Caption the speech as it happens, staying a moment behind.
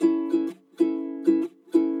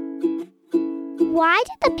Why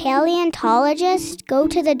did the paleontologist go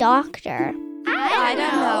to the doctor? I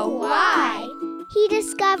don't know why. He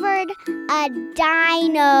discovered a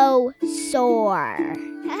dinosaur.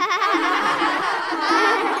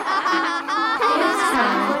 It's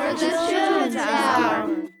time for the Children's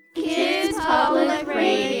Hour. Kids Public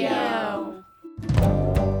Radio.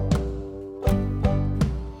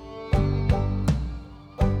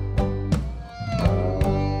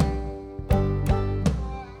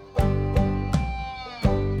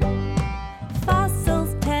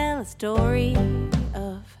 Fossils tell a story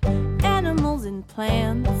of animals and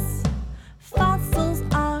plants. Fossils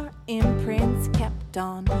are imprints kept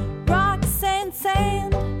on rocks and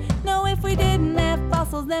sand. No, if we didn't have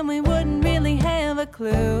fossils, then we wouldn't really have a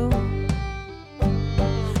clue.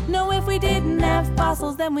 No, if we didn't have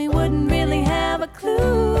fossils, then we wouldn't really have a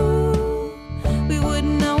clue. We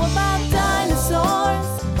wouldn't know about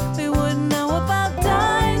dinosaurs. We wouldn't know about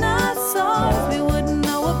dinosaurs. We wouldn't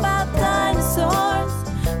know about dinosaurs.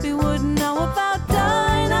 We wouldn't know about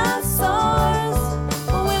dinosaurs.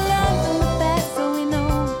 But we learned from the past, so we know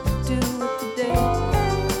what to do today.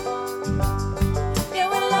 Yeah,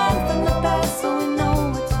 we learned from the past, so we know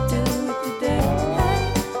what to do today.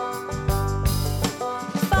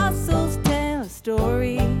 Fossils tell a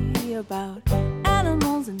story about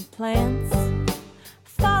animals and plants.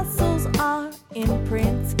 Fossils are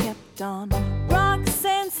imprints kept on rocks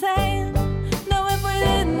and sand. No, if we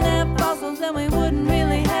didn't have fossils, then we wouldn't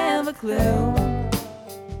really have a clue.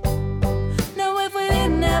 No, if we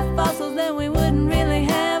didn't have fossils, then we wouldn't really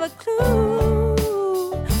have a clue.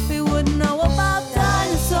 We wouldn't know about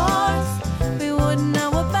dinosaurs. We wouldn't know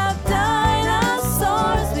about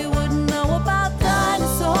dinosaurs. We wouldn't know about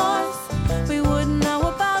dinosaurs. We wouldn't know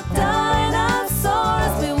about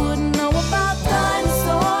dinosaurs. We wouldn't know about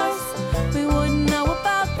dinosaurs. We wouldn't know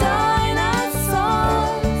about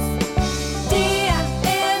dinosaurs.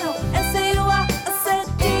 D-I-N-O-S-A-U-R, I said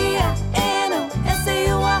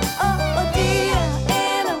D-I-N-O-S-A-U-R, oh,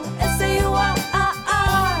 D-I-N-O-S-A-U-R.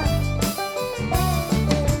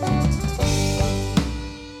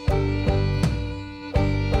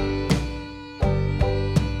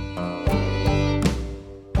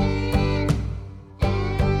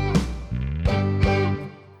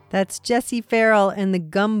 That's Jessie Farrell and the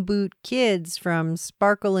Gumboot Kids from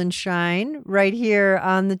Sparkle and Shine right here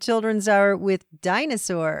on the Children's Hour with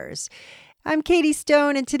Dinosaurs. I'm Katie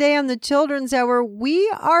Stone, and today on the Children's Hour, we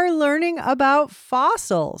are learning about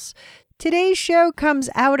fossils. Today's show comes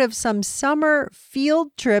out of some summer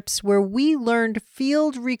field trips where we learned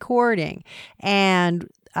field recording, and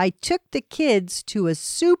I took the kids to a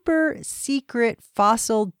super secret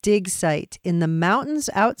fossil dig site in the mountains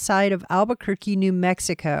outside of Albuquerque, New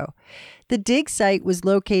Mexico. The dig site was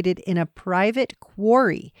located in a private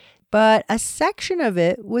quarry, but a section of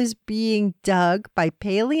it was being dug by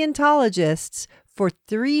paleontologists for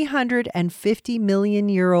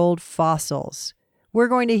 350-million-year-old fossils. We're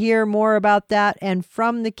going to hear more about that and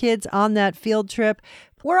from the kids on that field trip.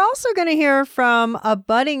 We're also going to hear from a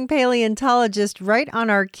budding paleontologist right on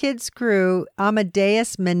our kids' crew,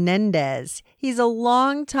 Amadeus Menendez. He's a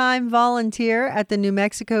longtime volunteer at the New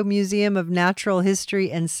Mexico Museum of Natural History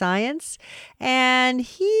and Science, and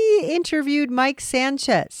he interviewed Mike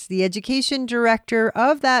Sanchez, the education director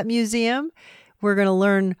of that museum. We're going to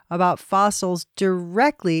learn about fossils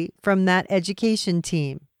directly from that education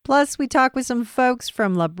team. Plus, we talk with some folks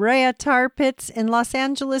from La Brea Tar pits in Los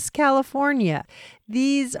Angeles, California.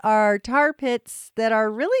 These are tar pits that are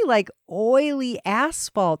really like oily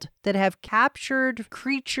asphalt that have captured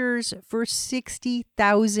creatures for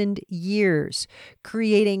 60,000 years,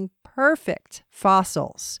 creating perfect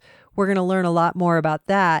fossils. We're going to learn a lot more about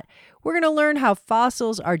that. We're going to learn how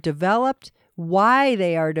fossils are developed, why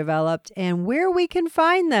they are developed, and where we can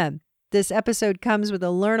find them. This episode comes with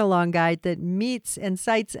a learn-along guide that meets and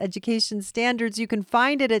cites education standards. You can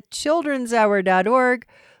find it at childrenshour.org.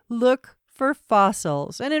 Look for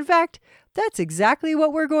fossils. And in fact, that's exactly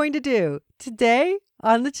what we're going to do. Today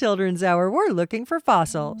on the Children's Hour, we're looking for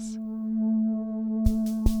fossils.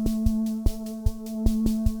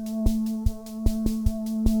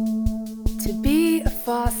 To be a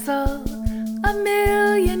fossil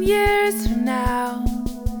 1,000,000 years from now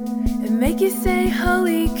and make you say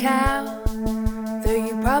holy cow, though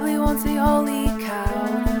you probably won't say holy cow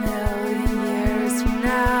 1,000,000 years from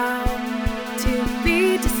now. To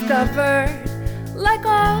be discovered like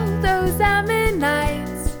all those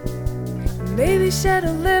ammonites, maybe shed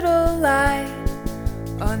a little light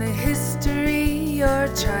on a history you're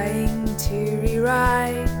trying to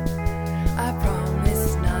rewrite. I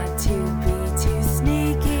promise not to be too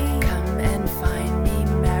sneaky. Come and find me,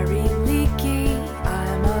 Mary Leakey.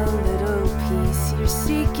 I'm a little piece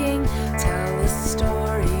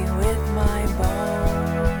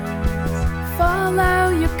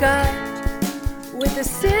a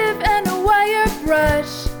sieve and a wire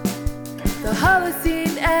brush. The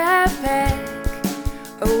Holocene epic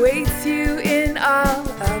awaits you in all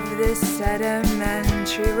of this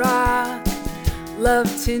sedimentary rock. Love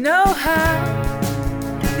to know how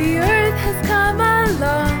the earth has come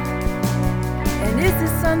along, and is the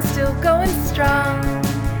sun still going strong?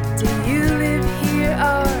 Do you live here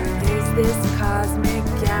or is this cosmic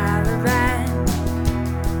gallivant?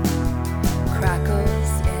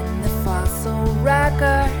 Crackles in the fossil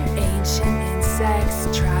record, ancient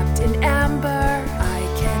insects trapped in amber. I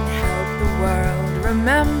can help the world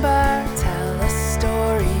remember, tell a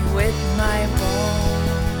story with my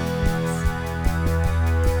bones.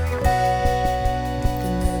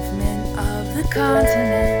 The movement of the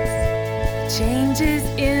continents, changes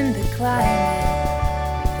in the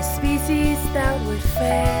climate, the species that would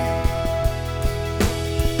fade.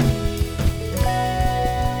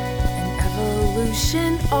 An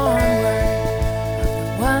evolution onward of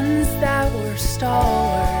the ones that were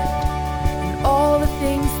stalwart, and all the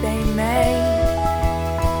things they made.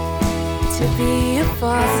 To be a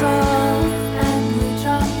fossil and we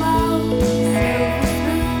drop out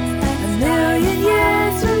a million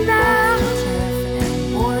years from now. Turf and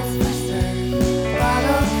boards for surf,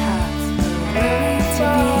 bottle caps for worry. To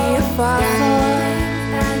be a fossil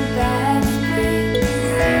and that's big.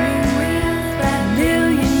 Steering wheels a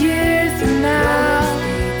million years from now.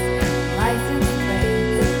 License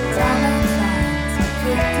plates, diamond signs,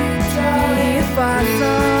 50 to be a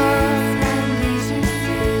fossil.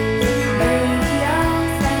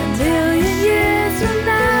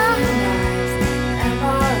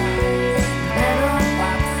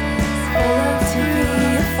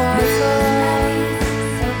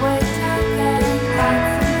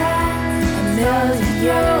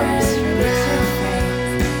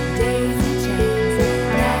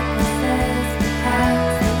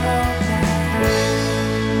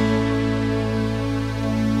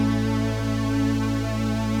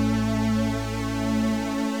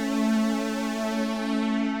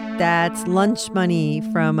 That's Lunch Money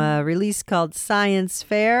from a release called Science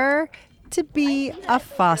Fair, To Be a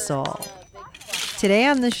Fossil. Today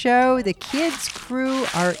on the show, the kids' crew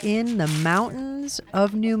are in the mountains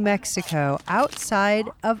of New Mexico, outside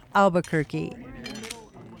of Albuquerque.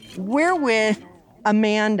 We're with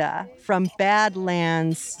Amanda from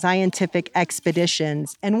Badlands Scientific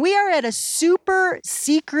Expeditions, and we are at a super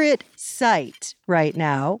secret site right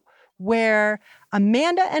now where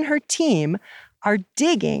Amanda and her team are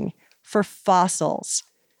digging for fossils.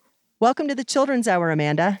 Welcome to the Children's Hour,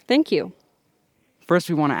 Amanda. Thank you. First,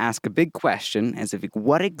 we want to ask a big question, as if,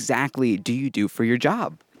 what exactly do you do for your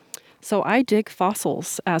job? So I dig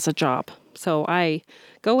fossils as a job. So I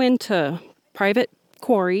go into private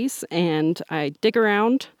quarries and I dig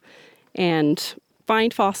around and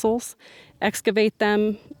find fossils, excavate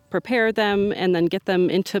them, prepare them, and then get them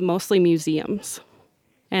into mostly museums.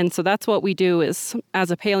 And so that's what we do is,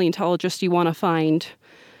 as a paleontologist, you want to find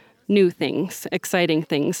new things, exciting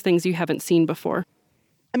things, things you haven't seen before.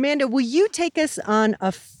 Amanda, will you take us on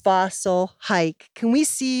a fossil hike? Can we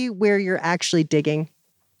see where you're actually digging?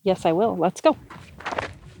 Yes, I will. Let's go.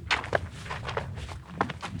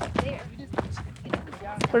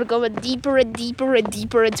 We're going deeper and deeper and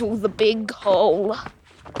deeper into the big hole.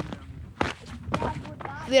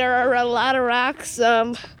 There are a lot of rocks.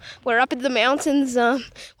 We're up in the mountains.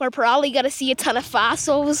 We're probably going to see a ton of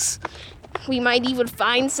fossils. We might even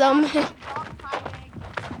find some.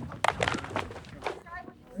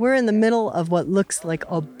 We're in the middle of what looks like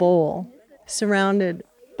a bowl, surrounded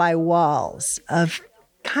by walls of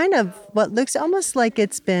kind of what looks almost like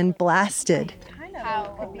it's been blasted.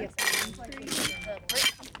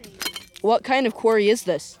 What kind of quarry is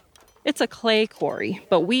this? It's a clay quarry,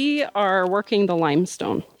 but we are working the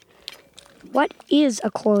limestone. What is a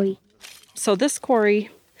quarry? So this quarry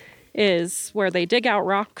is where they dig out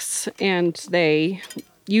rocks and they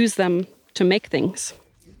use them to make things.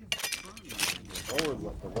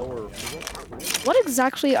 What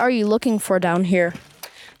exactly are you looking for down here?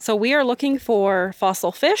 So we are looking for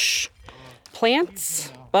fossil fish,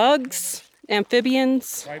 plants, bugs,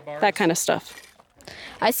 amphibians, that kind of stuff.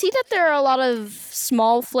 I see that there are a lot of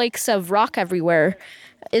small flakes of rock everywhere.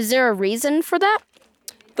 Is there a reason for that?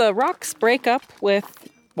 The rocks break up with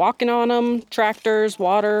walking on them, tractors,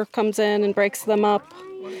 water comes in and breaks them up.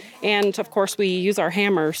 And of course we use our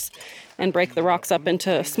hammers and break the rocks up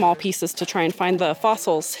into small pieces to try and find the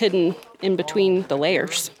fossils hidden in between the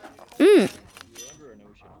layers.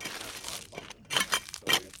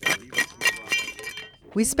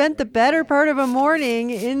 We spent the better part of a morning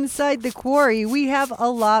inside the quarry. We have a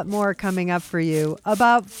lot more coming up for you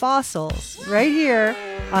about fossils right here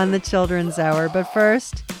on the Children's Hour. But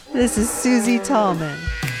first, this is Susie Tallman.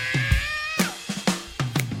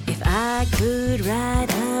 If I could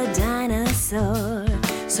ride a dinosaur,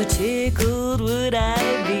 so tickled would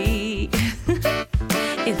I be.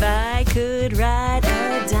 If I could ride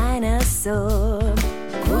a dinosaur,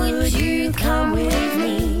 would you come with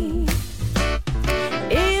me?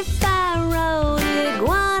 If I rode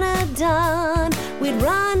Iguanodon, we'd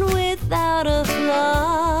run without a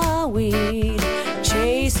flaw. We'd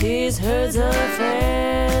chase his herds of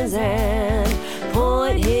friends and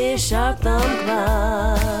point his sharp thumb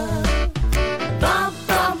club. Bump,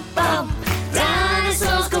 bump, bump,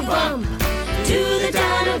 dinosaurs go bump. Do the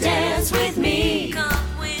dino dance with me.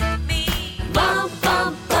 Come with me. Bump,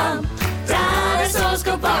 bump, bump, dinosaurs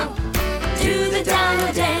go bump. Do the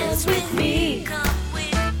dino dance with me. Come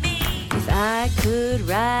with me. If I could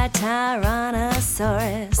ride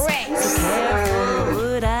Tyrannosaurus, so careful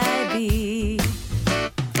would I be.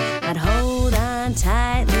 I'd hold on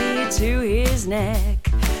tightly to his neck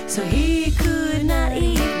so he could not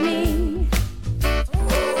eat me.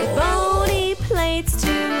 With bony plates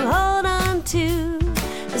to hold on to,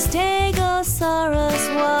 the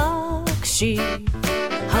Stegosaurus walks. She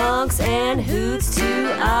honks and hoots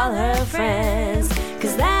to all her friends,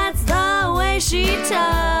 'cause that's the way she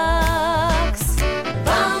talks.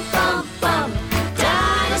 Bump, bump, bump,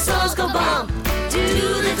 dinosaurs go bump. Do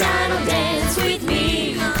the dino dance with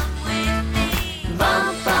me.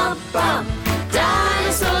 Bump, bump, bump,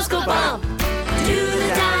 dinosaurs go bump. Do the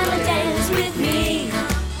dino dance with me.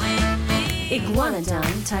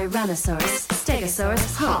 Iguanodon, Tyrannosaurus,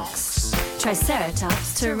 Stegosaurus honks.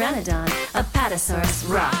 Triceratops, Pteranodon, Apatosaurus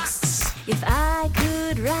rocks. If I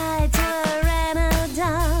could ride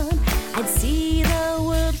Pteranodon, I'd see the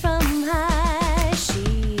world from high.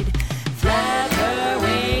 She'd flap her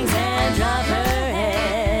wings and drop her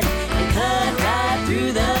head and cut right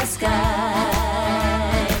through the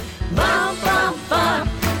sky. Bump, bump, bump,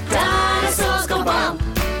 dinosaurs go bump.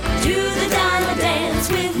 Do the dino dance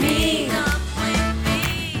with me.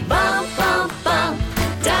 Bump, bump, bump,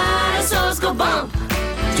 dinosaurs go bump.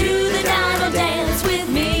 Do the dino dance with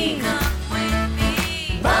me.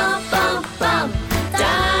 Bump, bump, bump,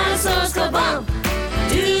 dinosaurs go bump.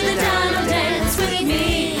 Do the dino dance with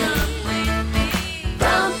me.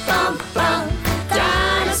 Bump, bump, bump,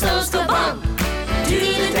 dinosaurs go bump. Do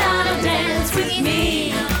the dino dance with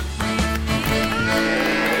me.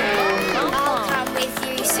 I'll come with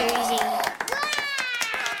you, Susie.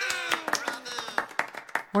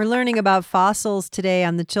 We're learning about fossils today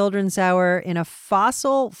on the Children's Hour in a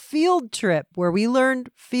fossil field trip where we learned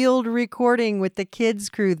field recording with the kids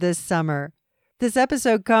crew this summer. This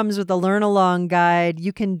episode comes with a Learn Along guide.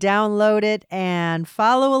 You can download it and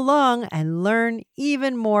follow along and learn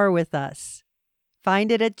even more with us. Find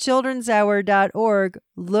it at childrenshour.org.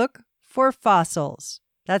 Look for fossils.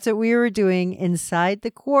 That's what we were doing inside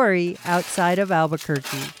the quarry outside of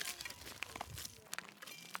Albuquerque.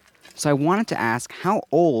 So I wanted to ask, how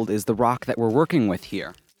old is the rock that we're working with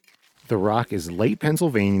here? The rock is late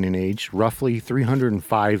Pennsylvanian in age, roughly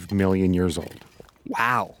 305 million years old.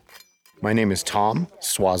 Wow. My name is Tom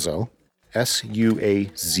Suazo,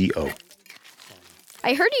 Suazo.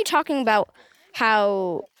 I heard you talking about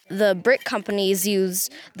how the brick companies use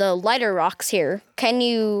the lighter rocks here. Can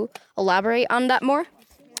you elaborate on that more?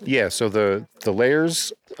 Yeah, so the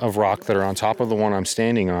layers of rock that are on top of the one I'm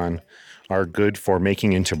standing on are good for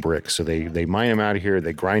making into bricks. So they mine them out of here,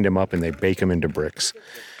 they grind them up, and they bake them into bricks.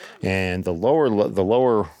 And the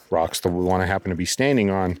lower rocks, the one I happen to be standing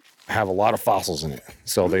on, have a lot of fossils in it.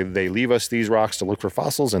 So they leave us these rocks to look for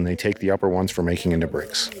fossils, and they take the upper ones for making into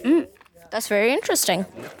bricks. That's very interesting.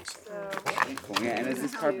 Yeah, and is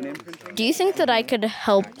this carbon imprint? Do you think that I could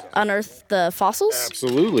help unearth the fossils?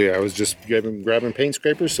 Absolutely. I was just grabbing paint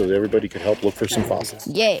scrapers so that everybody could help look for some fossils.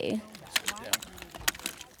 Yay.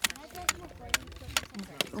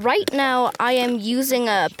 Right now, I am using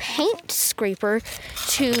a paint scraper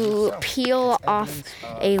to peel off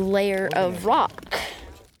a layer of rock.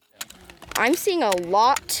 I'm seeing a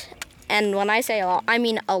lot, and when I say a lot, I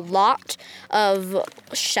mean a lot of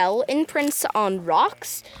shell imprints on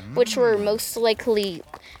rocks, which were most likely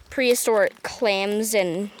prehistoric clams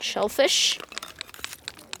and shellfish.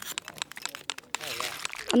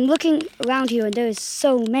 I'm looking around here and there's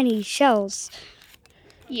so many shells.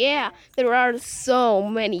 Yeah, there are so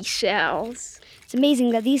many shells. It's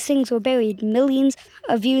amazing that these things were buried millions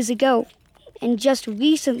of years ago and just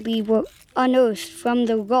recently were unearthed from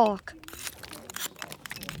the rock.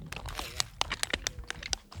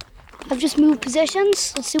 I've just moved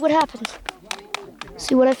positions. Let's see what happens.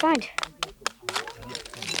 See what I find.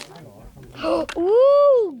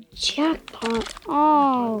 Ooh, jackpot.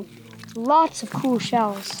 Oh, lots of cool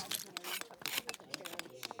shells.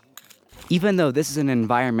 Even though this is an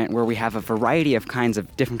environment where we have a variety of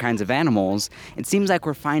different kinds of animals, it seems like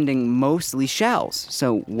we're finding mostly shells.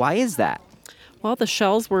 So why is that? Well, the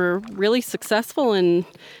shells were really successful in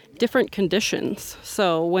different conditions.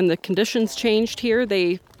 So when the conditions changed here,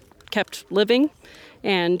 they kept living,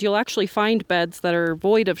 and you'll actually find beds that are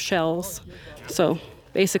void of shells. So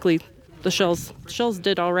basically, the shells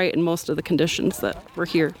did all right in most of the conditions that were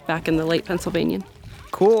here back in the late Pennsylvanian.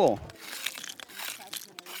 Cool.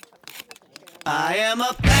 I am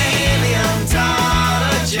a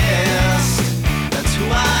paleontologist. That's who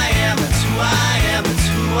I am, that's who I am, that's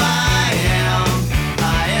who I am.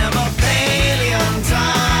 I am a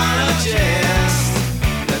paleontologist.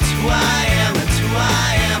 That's who I am, that's who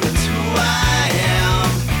I am, that's who I am.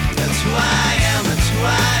 That's who I am, that's who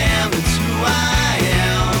I am, that's who I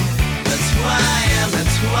am. That's who I am,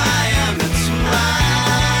 that's who I am, that's who I am.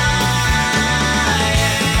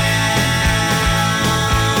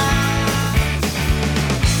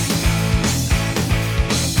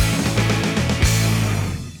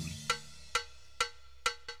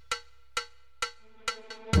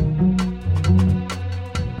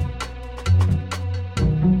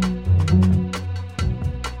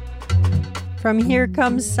 From Here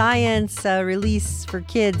Comes Science, a release for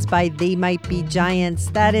kids by They Might Be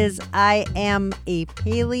Giants. That is, I am a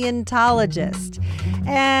paleontologist.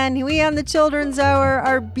 And we on the Children's Hour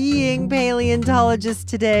are being paleontologists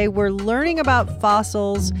today. We're learning about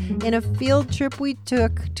fossils in a field trip we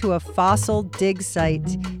took to a fossil dig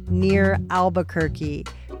site near Albuquerque.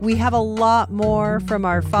 We have a lot more from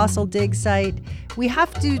our fossil dig site. We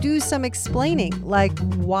have to do some explaining, like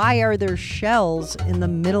why are there shells in the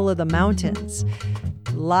middle of the mountains?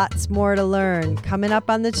 Lots more to learn. Coming up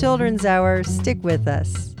on the Children's Hour, stick with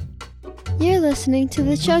us. You're listening to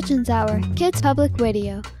the Children's Hour, Kids Public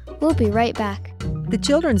Radio. We'll be right back. The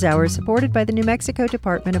Children's Hour is supported by the New Mexico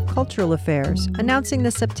Department of Cultural Affairs, announcing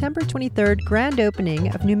the September 23rd grand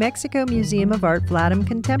opening of New Mexico Museum of Art Vladam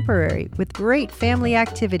Contemporary, with great family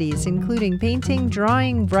activities including painting,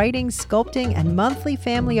 drawing, writing, sculpting, and monthly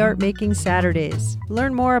family art making Saturdays.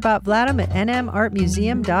 Learn more about Vladam at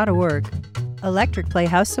nmartmuseum.org. Electric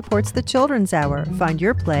Playhouse supports the Children's Hour. Find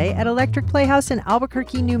your play at Electric Playhouse in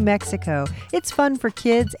Albuquerque, New Mexico. It's fun for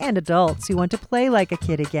kids and adults who want to play like a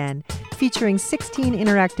kid again. Featuring 16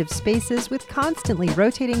 interactive spaces with constantly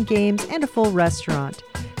rotating games and a full restaurant.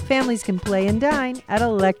 Families can play and dine at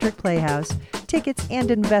Electric Playhouse. Tickets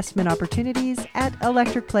and investment opportunities at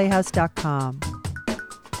electricplayhouse.com.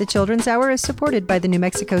 The Children's Hour is supported by the New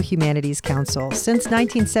Mexico Humanities Council. Since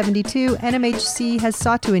 1972, NMHC has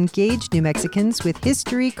sought to engage New Mexicans with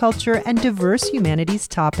history, culture, and diverse humanities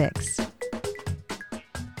topics.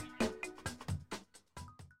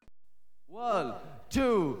 1,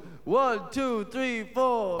 2, 1, 2, 3,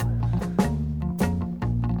 4.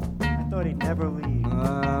 I thought he'd never leave.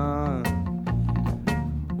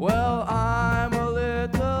 Well, I'm a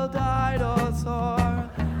little dinosaur.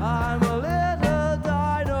 I'm a little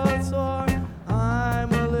dinosaur.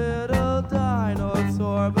 I'm a little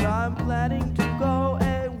dinosaur, but I'm planning to go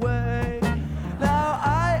away. Now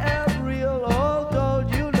I am real old, don't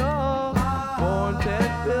you know? Born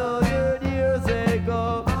 10 billion years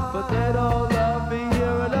ago, but they don't love me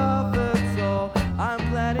here enough, and so I'm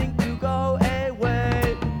planning to go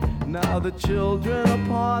away. Now the children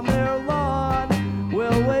upon their lawn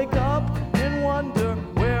will wake up and wonder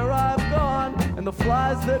where I've gone. And the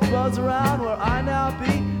flies that buzz around where I now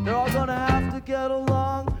be, they're all gonna have to get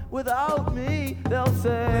along without me. They'll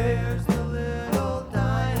say, where's the little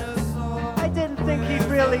dinosaur? I didn't think he'd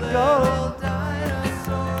really go.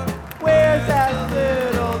 Dinosaur. Where's that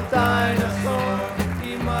little dinosaur?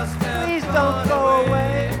 He must have Please don't go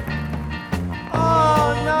away.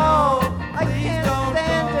 Oh no, I can't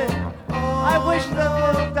stand it. I wish the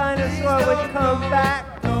little dinosaur would come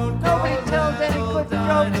back. Nobody tells any good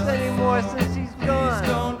jokes anymore since he's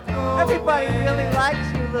gone. Everybody really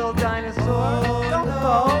likes you, little dinosaur. Don't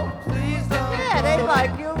go. Yeah, they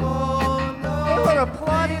like you. They were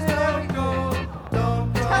applauding and everything.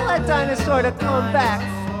 Tell that dinosaur to come back.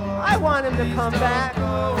 I want him to come back.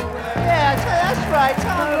 Yeah, that's right.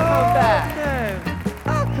 Tell him to come back.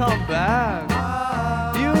 I'll come back.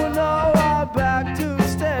 You know I'm back to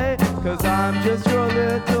stay, 'cause I'm just your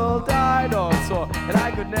little dinosaur. And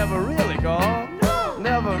I could never really go. No.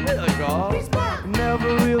 Never really go. He's back.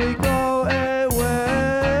 Never really go away.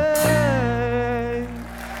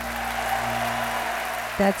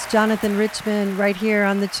 That's Jonathan Richman right here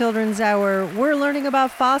on the Children's Hour. We're learning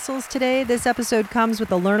about fossils today. This episode comes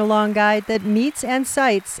with a learn-along guide that meets and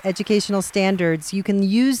cites educational standards. You can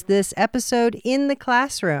use this episode in the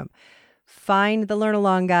classroom. Find the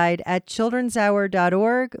learn-along guide at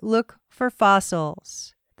childrenshour.org. Look for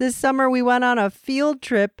fossils. This summer, we went on a field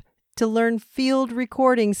trip to learn field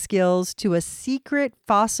recording skills to a secret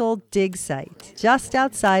fossil dig site just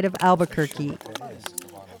outside of Albuquerque.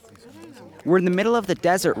 We're in the middle of the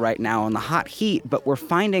desert right now in the hot heat, but we're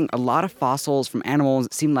finding a lot of fossils from animals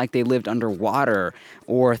that seem like they lived underwater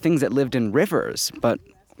or things that lived in rivers. But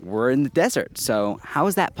we're in the desert, so how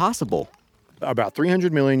is that possible? About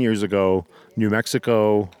 300 million years ago, New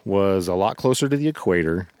Mexico was a lot closer to the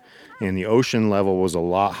equator, and the ocean level was a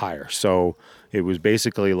lot higher. So it was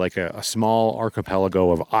basically like a small archipelago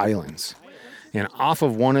of islands. And off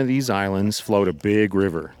of one of these islands flowed a big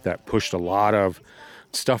river that pushed a lot of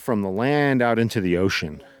stuff from the land out into the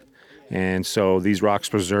ocean. And so these rocks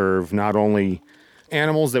preserve not only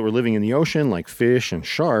animals that were living in the ocean, like fish and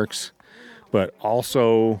sharks, but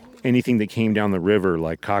also anything that came down the river,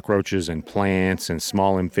 like cockroaches and plants and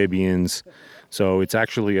small amphibians. So it's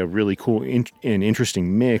actually a really cool and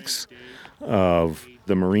interesting mix of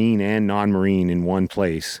the marine and non-marine in one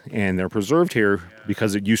place. And they're preserved here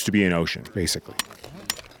because it used to be an ocean, basically.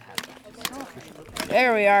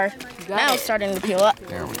 There we are. Now it's starting to peel up.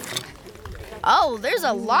 There we go. Oh, there's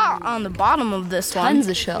a lot on the bottom of this one. Tons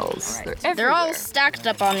of shells. They're all stacked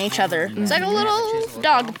up on each other. It's like a little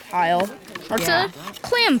dog pile. Or it's a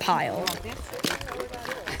clam pile.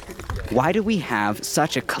 Why do we have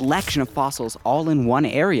such a collection of fossils all in one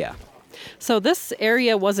area? So this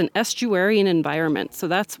area was an estuarine environment. So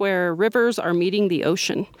that's where rivers are meeting the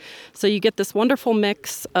ocean. So you get this wonderful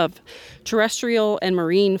mix of terrestrial and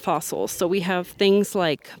marine fossils. So we have things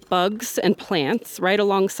like bugs and plants right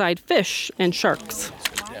alongside fish and sharks.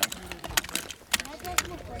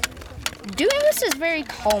 Doing this is very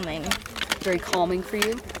calming. Very calming for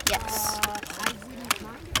you? Yes.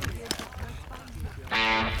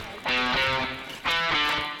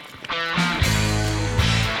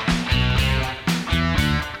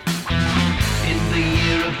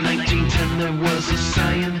 There was a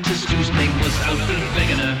scientist whose name was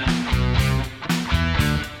Albuquerque.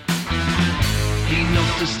 He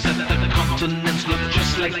noticed that the continents looked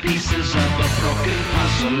just like pieces of a broken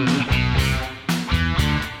puzzle.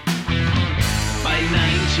 By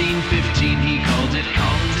 1915 he called it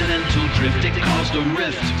continental drift. It caused a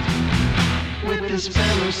rift with his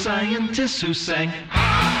fellow scientists who sang, "Ha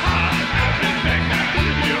ha, Albuquerque,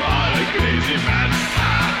 you are a crazy man.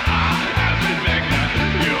 Ha ha,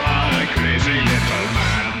 Albuquerque, you are a crazy little man."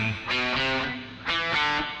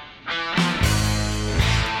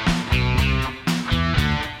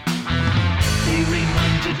 They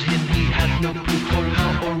reminded him he had no proof for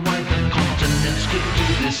how or why the continents could do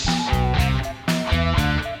this.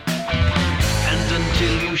 And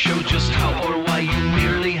until you show just how or why, you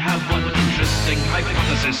merely have one interesting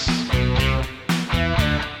hypothesis.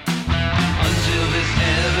 Until this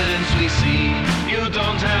evidence we see, you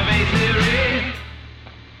don't have a theory.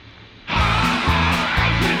 Ha ha,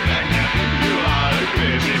 Albuquerque, you are a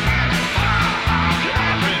crazy man. Ha ha,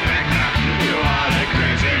 Albuquerque, you are a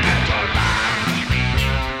crazy little man.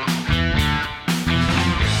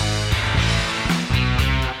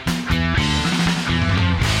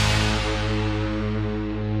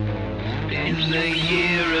 In the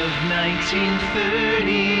year of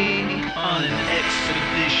 1930, on an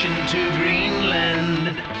expedition to Greenland,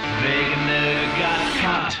 Wegener got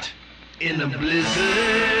caught in a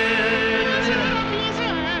blizzard.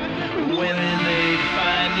 When they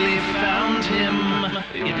finally found him,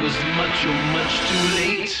 it was much, oh much too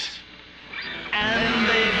late. And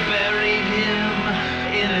they buried him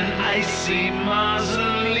in an icy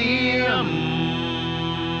mausoleum.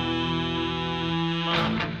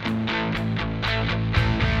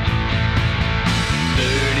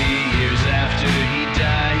 30 years after he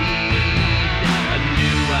died, a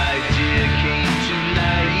new idea came to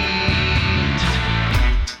light.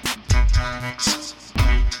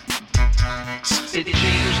 It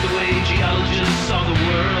changed the way geologists saw the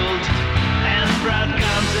world and brought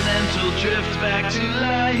continental drift back to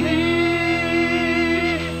life.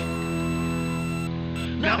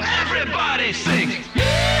 Now everybody sing!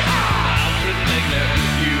 Yeehaw! Alfred Wegener,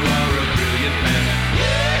 you are a brilliant man.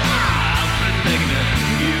 Yeehaw! Alfred Wegener,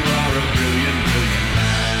 you are a brilliant, brilliant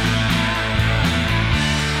man.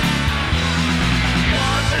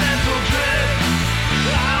 Continental drift,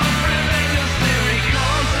 Alfred Wegener's theory.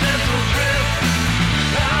 Continental drift,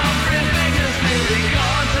 Alfred Wegener's theory.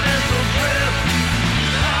 Continental drift,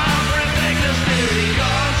 Alfred Wegener's theory.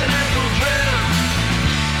 Continental drift,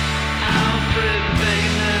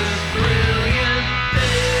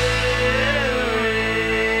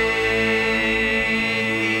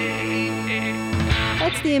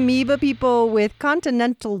 amoeba people with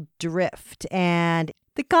continental drift. And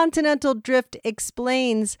the continental drift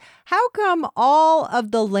explains how come all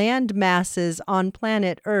of the land masses on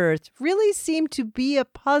planet Earth really seem to be a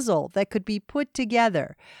puzzle that could be put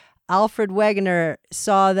together. Alfred Wegener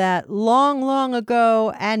saw that long, long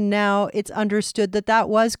ago, and now it's understood that that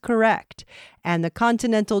was correct. And the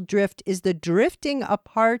continental drift is the drifting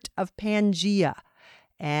apart of Pangea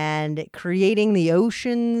and creating the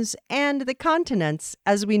oceans and the continents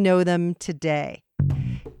as we know them today.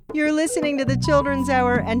 You're listening to the Children's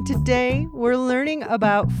Hour, and today we're learning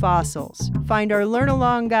about fossils. Find our Learn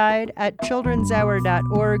Along guide at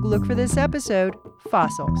childrenshour.org. Look for this episode,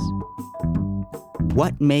 Fossils.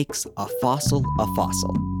 What Makes a Fossil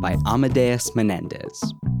by Amadeus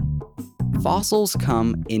Menendez. Fossils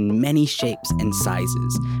come in many shapes and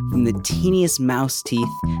sizes, from the teeniest mouse teeth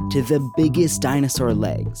to the biggest dinosaur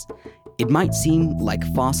legs. It might seem like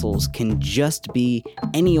fossils can just be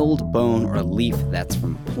any old bone or leaf that's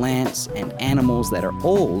from plants and animals that are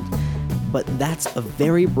old, but that's a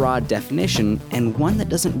very broad definition and one that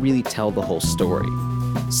doesn't really tell the whole story.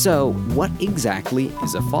 So, what exactly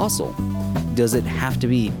is a fossil? Does it have to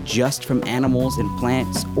be just from animals and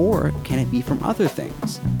plants, or can it be from other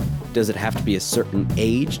things? Does it have to be a certain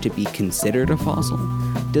age to be considered a fossil?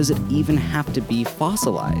 Does it even have to be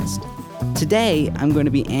fossilized? Today, I'm going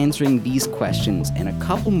to be answering these questions and a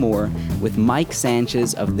couple more with Mike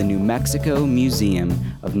Sanchez of the New Mexico Museum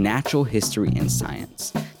of Natural History and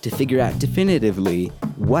Science to figure out definitively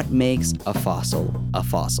what makes a fossil a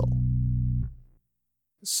fossil.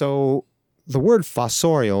 So the word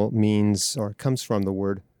fossorial means, or comes from the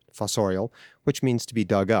word fossorial, which means to be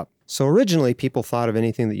dug up. So originally, people thought of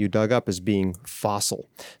anything that you dug up as being fossil.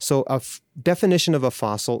 So a definition of a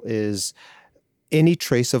fossil is any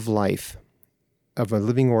trace of life of a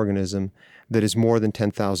living organism that is more than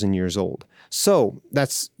 10,000 years old. So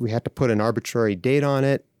we had to put an arbitrary date on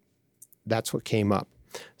it. That's what came up.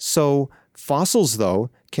 So fossils, though,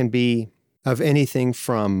 can be of anything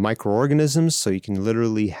from microorganisms, so you can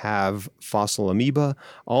literally have fossil amoeba,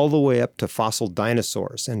 all the way up to fossil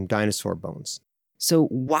dinosaurs and dinosaur bones. So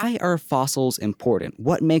why are fossils important?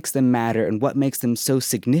 What makes them matter, and what makes them so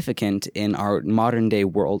significant in our modern-day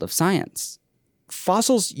world of science?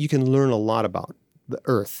 Fossils, you can learn a lot about the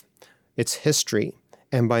Earth, its history,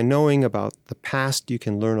 and by knowing about the past, you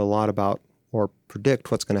can learn a lot about or predict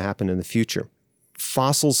what's going to happen in the future.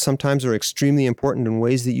 Fossils sometimes are extremely important in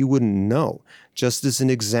ways that you wouldn't know. Just as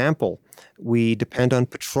an example, we depend on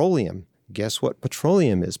petroleum. Guess what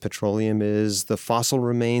petroleum is? Petroleum is the fossil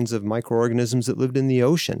remains of microorganisms that lived in the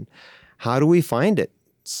ocean. How do we find it?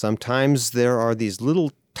 Sometimes there are these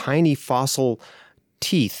little tiny fossil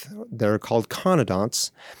teeth that are called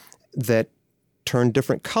conodonts that turn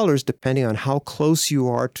different colors depending on how close you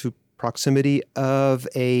are to proximity of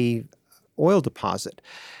a oil deposit.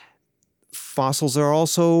 Fossils are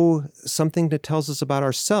also something that tells us about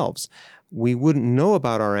ourselves. We wouldn't know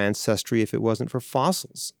about our ancestry if it wasn't for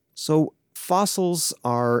fossils. So fossils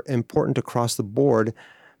are important across the board.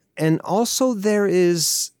 And also there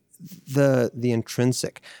is the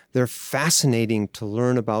intrinsic. They're fascinating to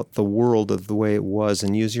learn about the world of the way it was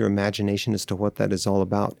and use your imagination as to what that is all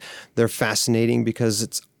about. They're fascinating because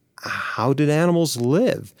it's how did animals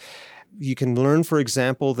live? You can learn, for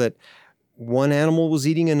example, that one animal was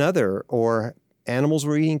eating another, or animals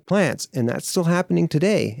were eating plants, and that's still happening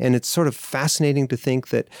today. And it's sort of fascinating to think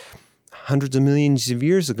that hundreds of millions of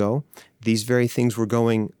years ago, these very things were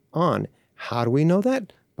going on. How do we know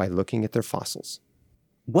that? By looking at their fossils.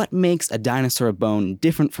 What makes a dinosaur bone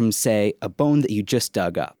different from, say, a bone that you just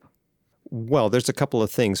dug up? Well, there's a couple of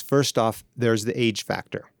things. First off, there's the age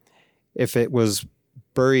factor. If it was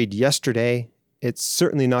buried yesterday, it's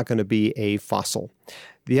certainly not going to be a fossil.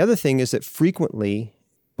 The other thing is that frequently,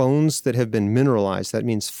 bones that have been mineralized, that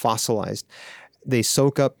means fossilized, they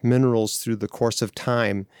soak up minerals through the course of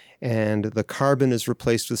time, and the carbon is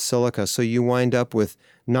replaced with silica. So you wind up with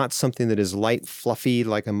not something that is light, fluffy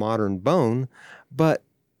like a modern bone, but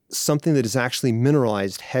something that is actually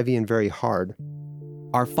mineralized, heavy and very hard.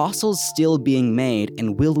 Are fossils still being made,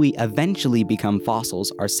 and will we eventually become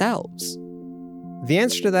fossils ourselves? The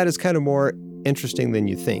answer to that is kind of more interesting than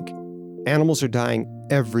you think. Animals are dying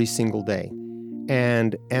every single day,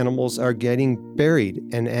 and animals are getting buried,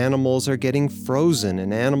 and animals are getting frozen,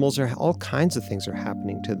 and all kinds of things are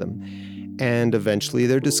happening to them. And eventually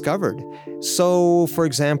they're discovered. So, for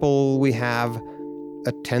example, we have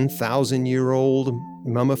a 10,000-year-old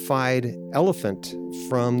mummified elephant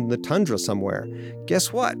from the tundra somewhere.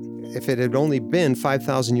 Guess what? If it had only been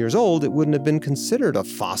 5,000 years old, it wouldn't have been considered a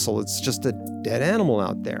fossil. It's just a dead animal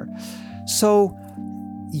out there. So,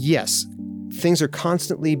 yes, things are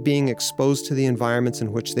constantly being exposed to the environments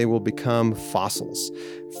in which they will become fossils,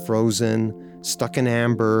 frozen, stuck in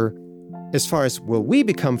amber. As far as will we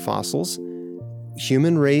become fossils,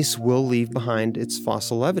 human race will leave behind its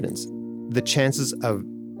fossil evidence. The chances of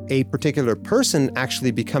a particular person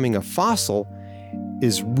actually becoming a fossil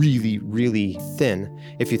is really, really thin.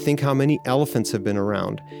 If you think how many elephants have been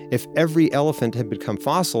around, if every elephant had become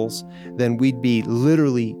fossils, then we'd be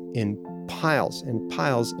literally in piles and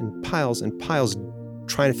piles and piles and piles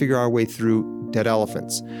trying to figure our way through dead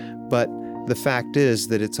elephants. But the fact is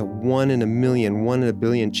that it's a 1 in a million, 1 in a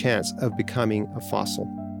billion chance of becoming a fossil.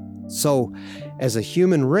 So as a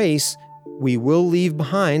human race, we will leave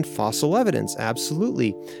behind fossil evidence,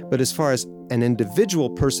 absolutely. But as far as an individual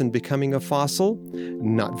person becoming a fossil,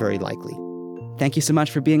 not very likely. Thank you so much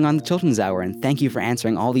for being on the Children's Hour, and thank you for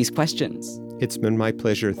answering all these questions. It's been my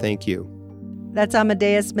pleasure. Thank you. That's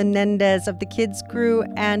Amadeus Menendez of the Kids Crew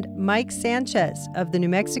and Mike Sanchez of the New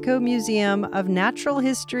Mexico Museum of Natural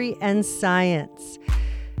History and Science.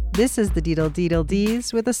 This is the Deedle Deedle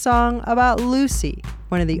Dees with a song about Lucy,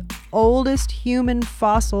 one of the oldest human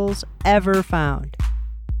fossils ever found.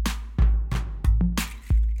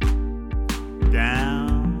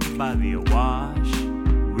 Down by the Awash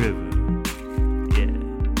River, yeah.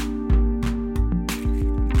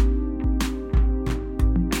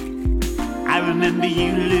 I remember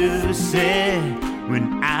you, Lucy,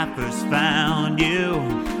 when I first found you.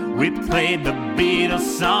 We played the Beatles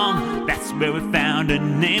song, that's where we found a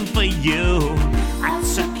name for you. I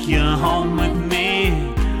took you home with me,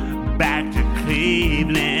 back to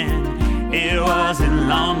Cleveland. It wasn't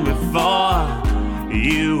long before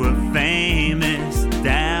you were famous.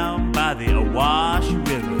 Down by the Awash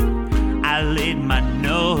River, I laid my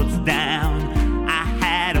notes down. I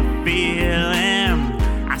had a feeling,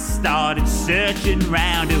 I started searching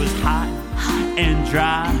round. It was hot and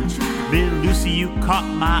dry. Then Lucy, you caught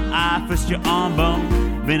my eye. First your arm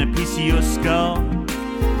bone, then a piece of your skull,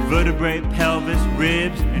 vertebrae, pelvis,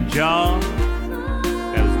 ribs, and jaw.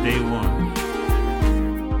 That was day one.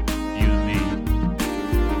 You and me.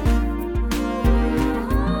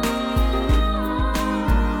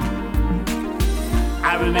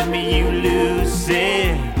 I remember you,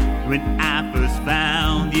 Lucy, when I first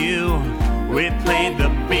found you. We played the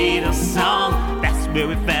Beatles song, that's where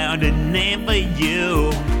we found a name for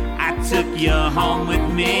you. I took you home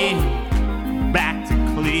with me, back to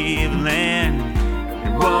Cleveland.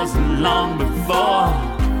 It wasn't long before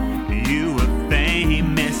you were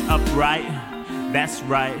famous. Upright, that's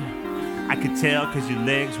right. I could tell cause your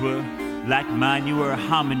legs were like mine. You were a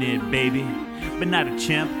hominid, baby, but not a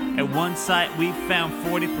chimp. At one site we found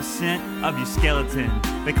 40% of your skeleton.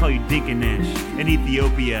 They call you Dinkinesh. In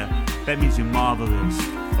Ethiopia, that means you're marvelous,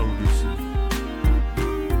 oh Lucy.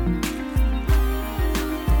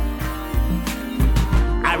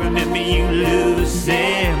 I remember you,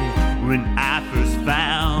 Lucy, when I first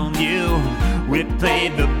found you. We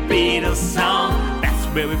played the Beatles song, that's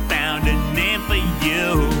where we found a name for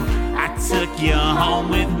you. I took you home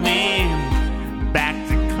with me, back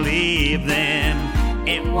to Cleveland.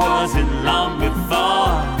 It wasn't long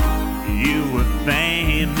before you were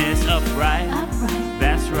famous. Upright,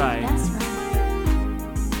 that's right.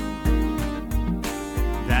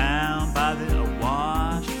 Down by the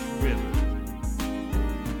Awash River.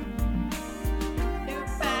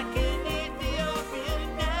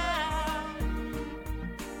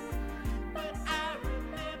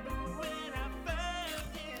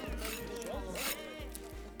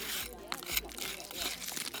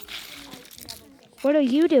 What are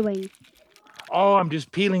you doing? Oh, I'm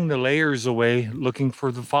just peeling the layers away, looking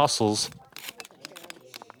for the fossils.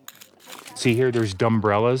 See here, there's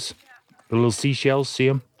dumbrellas, the little seashells, see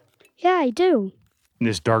them? Yeah, I do. And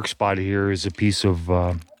this dark spot here is a piece of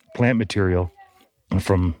plant material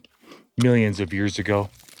from millions of years ago.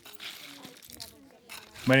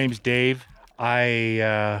 My name's Dave.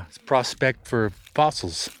 I prospect for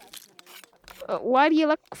fossils Why do you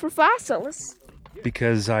look for fossils?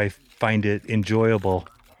 because I find it enjoyable.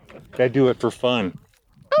 I do it for fun.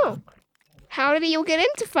 Oh, how did you get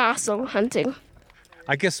into fossil hunting?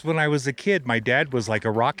 I guess when I was a kid, my dad was like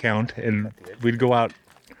a rock hound, and we'd go out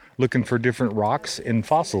looking for different rocks and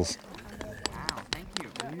fossils.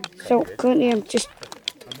 So currently I'm just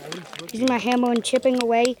using my hammer and chipping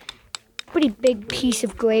away a pretty big piece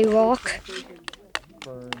of gray rock.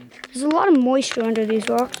 There's a lot of moisture under these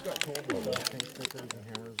rocks.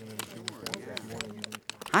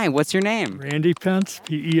 Hi, what's your name? Randy Pence,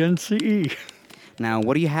 P-E-N-C-E. Now,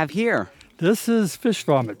 what do you have here? This is fish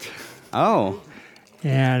vomit. Oh.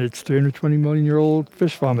 And it's 320 million year old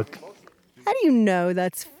fish vomit. How do you know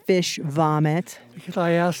that's fish vomit? Because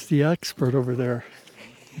I asked the expert over there.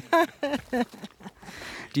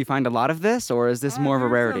 Do you find a lot of this, or is this more of a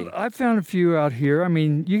rarity? I found a few out here. I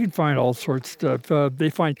mean, you can find all sorts of stuff. They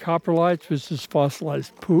find coprolites, which is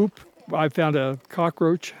fossilized poop. I found a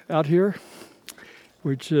cockroach out here,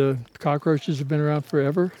 which cockroaches have been around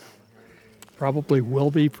forever. Probably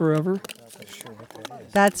will be forever.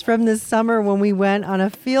 That's from this summer when we went on a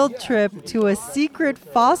field trip to a secret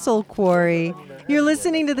fossil quarry. You're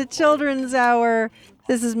listening to the Children's Hour.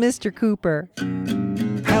 This is Mr. Cooper.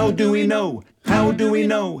 How do we know? How do we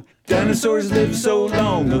know? Dinosaurs lived so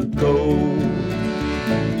long ago.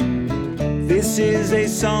 This is a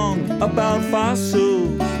song about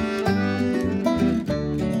fossils.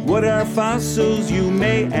 What are fossils, you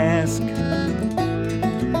may ask?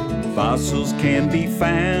 Fossils can be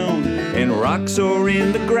found in rocks or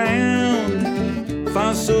in the ground.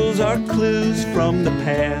 Fossils are clues from the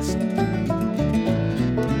past.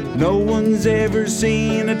 No one's ever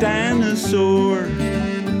seen a dinosaur,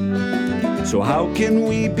 so how can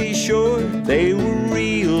we be sure they were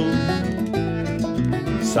real?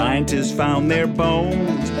 Scientists found their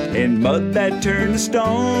bones in mud that turned to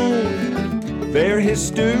stone. Their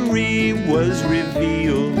history was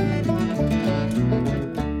revealed.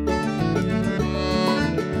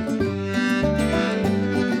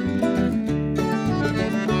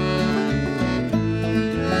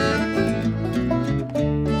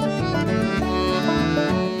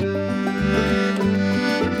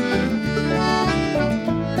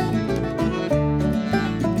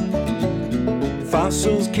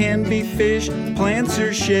 Fossils can be fish, plants,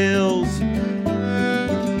 or shells.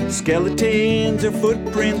 Skeletons or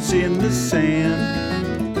footprints in the sand.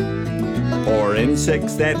 Or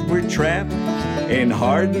insects that were trapped in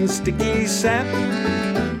hard and sticky sap.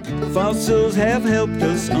 Fossils have helped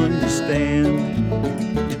us understand.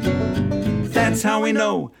 That's how we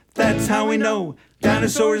know, that's how we know.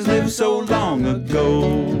 Dinosaurs lived so long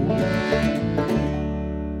ago.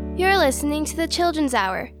 You're listening to the Children's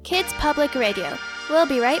Hour, Kids Public Radio. We'll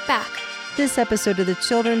be right back. This episode of the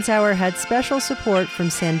Children's Hour had special support from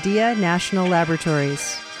Sandia National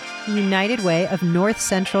Laboratories. United Way of North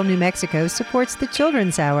Central New Mexico supports the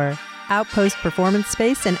Children's Hour. Outpost Performance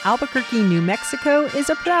Space in Albuquerque, New Mexico is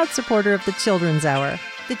a proud supporter of the Children's Hour.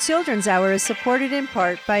 The Children's Hour is supported in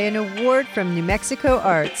part by an award from New Mexico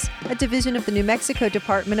Arts, a division of the New Mexico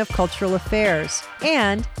Department of Cultural Affairs,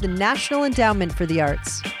 and the National Endowment for the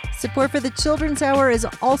Arts. Support for the Children's Hour is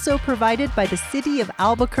also provided by the City of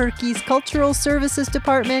Albuquerque's Cultural Services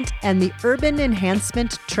Department and the Urban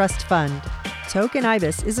Enhancement Trust Fund. Token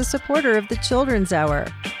Ibis is a supporter of the Children's Hour.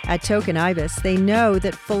 At Token Ibis, they know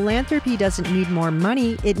that philanthropy doesn't need more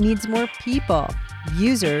money, it needs more people.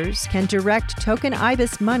 Users can direct Token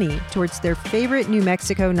Ibis money towards their favorite New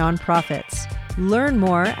Mexico nonprofits. Learn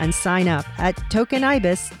more and sign up at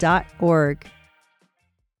tokenibis.org.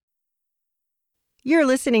 You're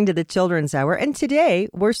listening to the Children's Hour, and today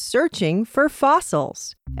we're searching for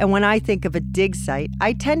fossils. And when I think of a dig site,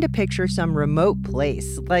 I tend to picture some remote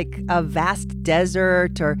place, like a vast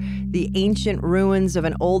desert or the ancient ruins of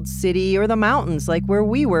an old city or the mountains like where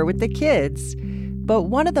we were with the kids. But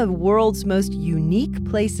one of the world's most unique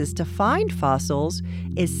places to find fossils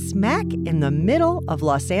is smack in the middle of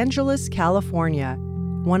Los Angeles, California,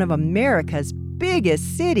 one of America's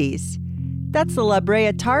biggest cities. That's the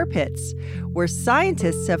Brea Tar pits, where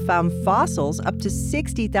scientists have found fossils up to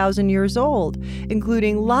 60,000 years old,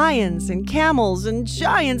 including lions and camels and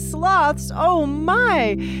giant sloths. Oh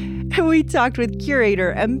my! We talked with curator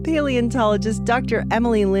and paleontologist Dr.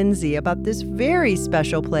 Emily Lindsay about this very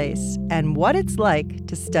special place and what it's like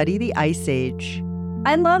to study the Ice Age.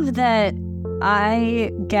 I love that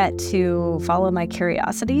I get to follow my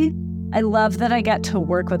curiosity. I love that I get to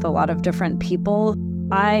work with a lot of different people.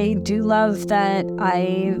 I do love that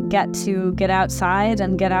I get to get outside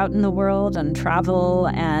and get out in the world and travel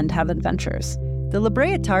and have adventures. The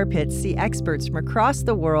Brea Tar pits see experts from across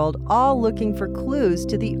the world all looking for clues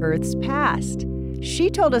to the Earth's past. She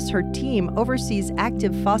told us her team oversees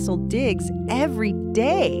active fossil digs every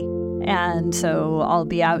day. And so I'll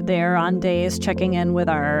be out there on days checking in with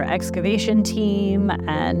our excavation team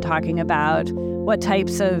and talking about what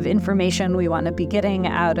types of information we want to be getting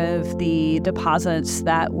out of the deposits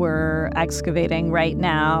that we're excavating right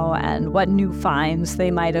now and what new finds they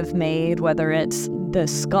might have made, whether it's the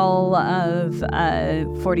skull of a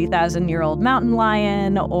 40,000-year-old mountain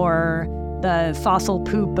lion or the fossil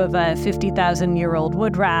poop of a 50,000-year-old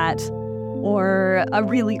wood rat, or a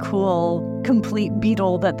really cool complete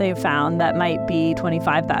beetle that they've found that might be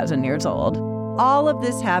 25,000 years old. All of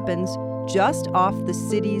this happens just off the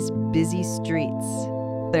city's busy streets.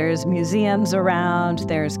 There's museums around,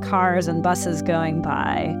 there's cars and buses going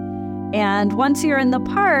by. And once you're in the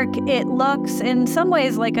park, it looks in some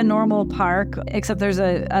ways like a normal park, except there's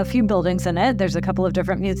a few buildings in it. There's a couple of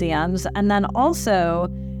different museums. And then also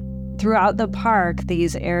throughout the park,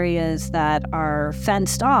 these areas that are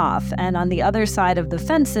fenced off. And on the other side of the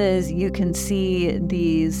fences, you can see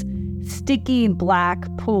these sticky black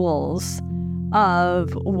pools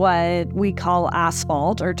of what we call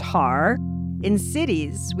asphalt or tar. In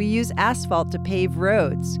cities, we use asphalt to pave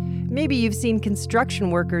roads. Maybe you've seen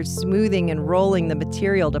construction workers smoothing and rolling the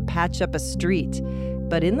material to patch up a street.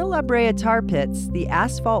 But in the La Brea tar pits, the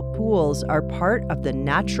asphalt pools are part of the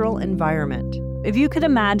natural environment. If you could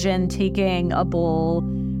imagine taking a bowl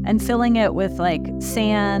and filling it with like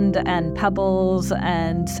sand and pebbles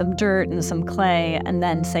and some dirt and some clay, and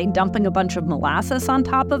then say dumping a bunch of molasses on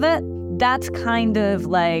top of it, that's kind of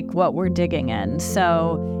like what we're digging in.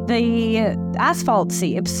 So the asphalt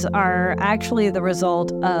seeps are actually the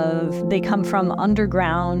result of, they come from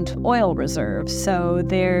underground oil reserves. So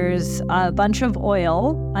there's a bunch of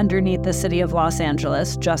oil underneath the city of Los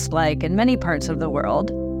Angeles, just like in many parts of the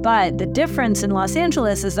world. But the difference in Los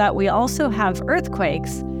Angeles is that we also have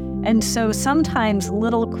earthquakes. And so sometimes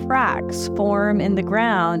little cracks form in the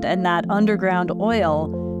ground and that underground oil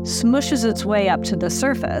smushes its way up to the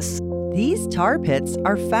surface. These tar pits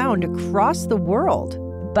are found across the world.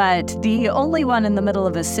 But the only one in the middle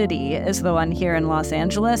of a city is the one here in Los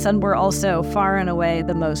Angeles, and we're also far and away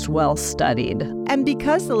the most well-studied. And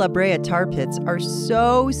because the La Brea tar pits are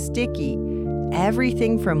so sticky,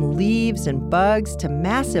 everything from leaves and bugs to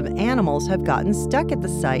massive animals have gotten stuck at the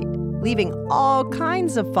site, leaving all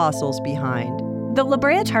kinds of fossils behind. The La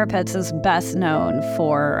Brea tar pits is best known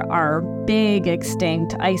for our big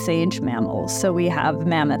extinct Ice Age mammals. So we have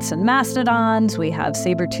mammoths and mastodons, we have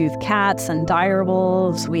saber-toothed cats and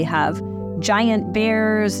direwolves, we have giant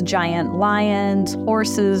bears, giant lions,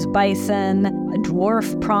 horses, bison,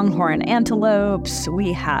 dwarf pronghorn antelopes,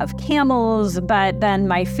 we have camels, but then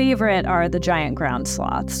my favorite are the giant ground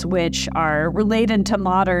sloths, which are related to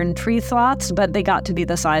modern tree sloths, but they got to be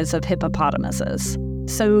the size of hippopotamuses.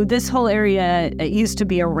 So this whole area, it used to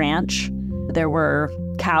be a ranch. There were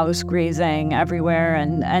cows grazing everywhere,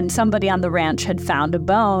 and somebody on the ranch had found a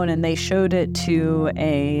bone, and they showed it to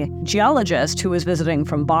a geologist who was visiting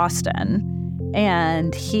from Boston.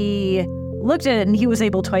 And he looked at it, and he was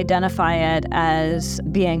able to identify it as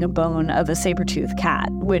being a bone of a saber-toothed cat,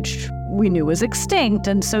 which we knew was extinct.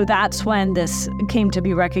 And so that's when this came to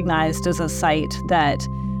be recognized as a site that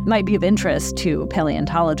might be of interest to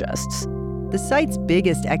paleontologists. The site's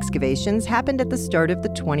biggest excavations happened at the start of the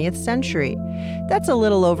 20th century. That's a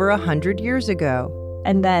little over 100 years ago.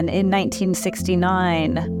 And then in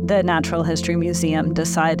 1969, the Natural History Museum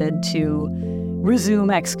decided to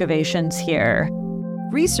resume excavations here.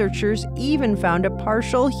 Researchers even found a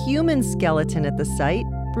partial human skeleton at the site,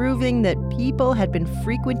 proving that people had been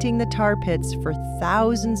frequenting the tar pits for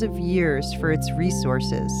thousands of years for its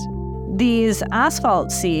resources. These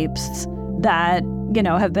asphalt seeps that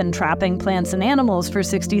have been trapping plants and animals for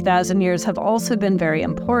 60,000 years have also been very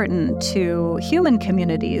important to human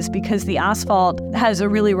communities because the asphalt has a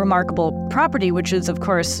really remarkable property, which is, of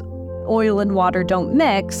course, oil and water don't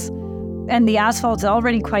mix. And the asphalt's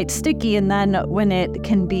already quite sticky, and then when it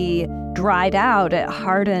can be dried out, it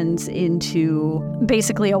hardens into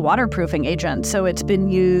basically a waterproofing agent. So it's been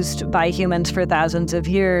used by humans for thousands of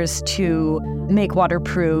years to make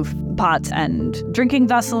waterproof pots and drinking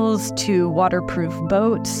vessels, to waterproof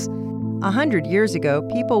boats. 100 years ago,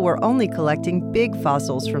 people were only collecting big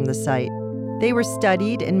fossils from the site. They were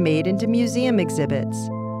studied and made into museum exhibits.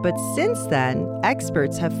 But since then,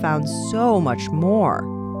 experts have found so much more.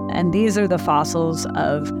 And these are the fossils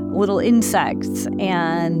of little insects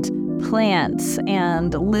and plants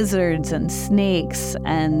and lizards and snakes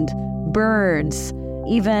and birds,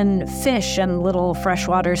 even fish and little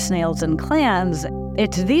freshwater snails and clams.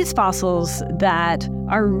 It's these fossils that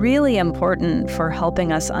are really important for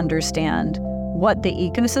helping us understand what the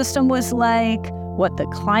ecosystem was like, what the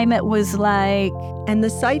climate was like. And the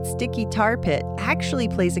site's sticky tar pit actually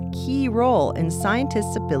plays a key role in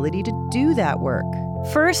scientists' ability to do that work.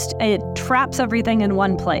 First, it traps everything in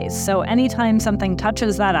one place. So anytime something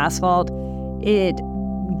touches that asphalt, it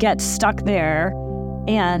gets stuck there,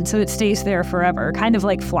 and so it stays there forever, kind of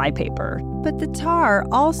like flypaper. But the tar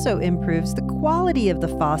also improves the quality of the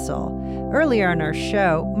fossil. Earlier in our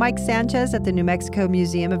show, Mike Sanchez at the New Mexico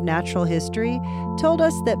Museum of Natural History told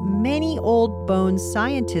us that many old bones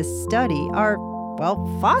scientists study are,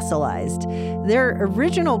 fossilized. Their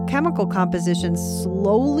original chemical composition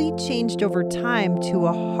slowly changed over time to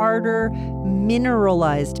a harder,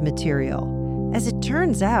 mineralized material. As it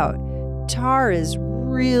turns out, tar is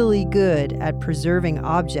really good at preserving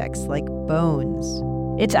objects like bones.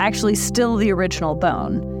 It's actually still the original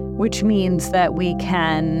bone, which means that we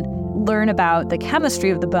can learn about the chemistry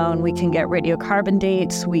of the bone. We can get radiocarbon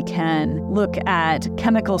dates. We can look at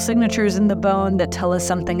chemical signatures in the bone that tell us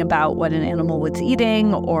something about what an animal was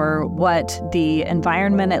eating or what the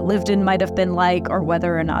environment it lived in might have been like or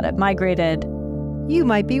whether or not it migrated. You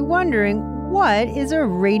might be wondering, what is a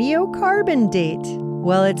radiocarbon date?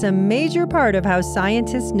 Well, it's a major part of how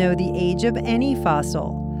scientists know the age of any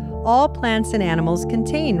fossil. All plants and animals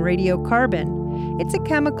contain radiocarbon. It's a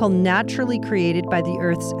chemical naturally created by the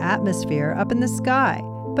Earth's atmosphere up in the sky,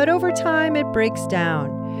 but over time it breaks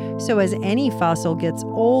down. So as any fossil gets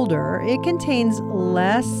older, it contains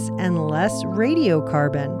less and less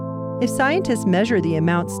radiocarbon. If scientists measure the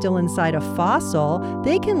amount still inside a fossil,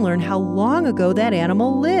 they can learn how long ago that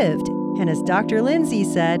animal lived. And as Dr. Lindsay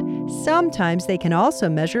said, sometimes they can also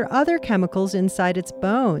measure other chemicals inside its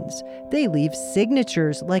bones. They leave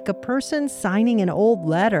signatures like a person signing an old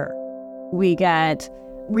letter. We get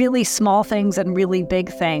really small things and really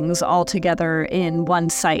big things all together in one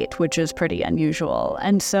site, which is pretty unusual.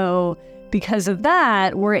 And so because of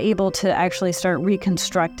that, we're able to actually start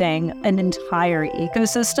reconstructing an entire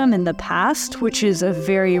ecosystem in the past, which is a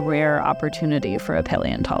very rare opportunity for a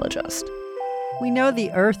paleontologist. We know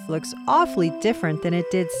the Earth looks awfully different than it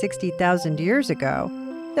did 60,000 years ago.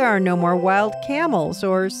 There are no more wild camels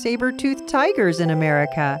or saber-toothed tigers in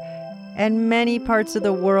America, and many parts of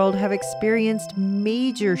the world have experienced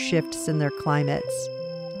major shifts in their climates.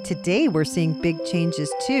 Today we're seeing big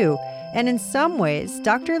changes too, and in some ways,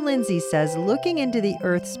 Dr. Lindsay says looking into the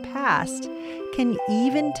Earth's past can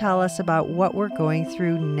even tell us about what we're going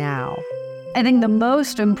through now. I think the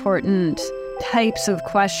most important types of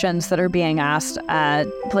questions that are being asked at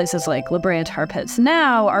places like La Brea Tar Pits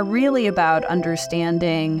now are really about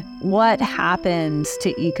understanding what happens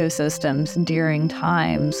to ecosystems during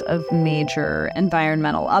times of major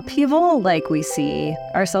environmental upheaval like we see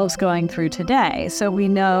ourselves going through today. So we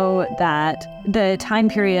know that the time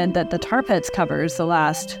period that the tar pits covers, the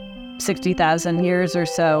last 60,000 years or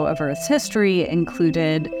so of Earth's history,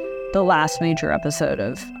 included the last major episode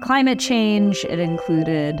of climate change. It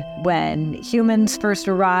included when humans first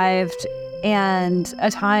arrived, and a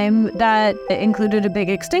time that included a big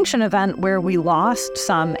extinction event where we lost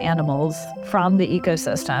some animals from the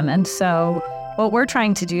ecosystem. And so what we're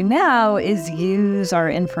trying to do now is use our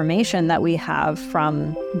information that we have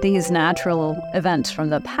from these natural events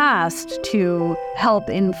from the past to help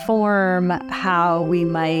inform how we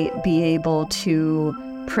might be able to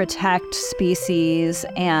protect species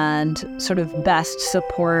and sort of best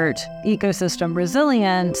support ecosystem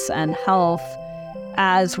resilience and health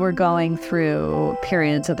as we're going through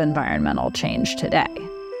periods of environmental change today.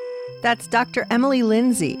 That's Dr. Emily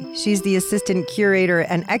Lindsay. She's the assistant curator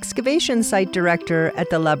and excavation site director at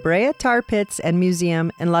the La Brea Tar Pits and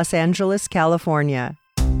Museum in Los Angeles, California.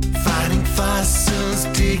 Finding fossils,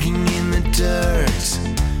 digging in the dirt.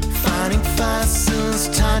 Finding fossils,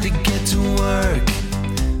 time to get to work.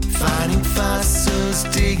 Finding fossils,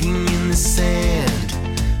 digging in the sand.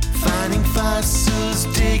 Finding fossils,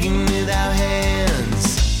 digging with our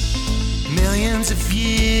hands. Millions of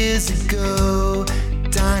years ago,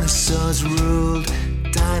 dinosaurs ruled,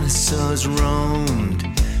 dinosaurs roamed.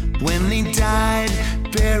 When they died,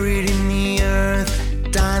 buried in the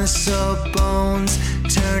earth, dinosaur bones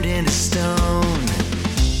turned into stone.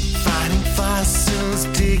 Finding fossils,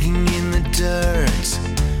 digging in the dirt.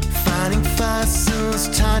 Finding fossils,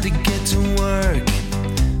 time to get to work.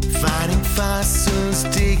 Finding fossils,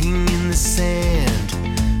 digging in the sand.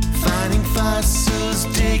 Finding fossils,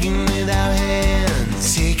 digging with our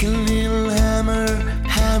hands. Take a little hammer,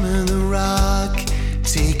 hammer the rock.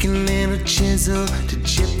 Take a little chisel to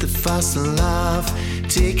chip the fossil off.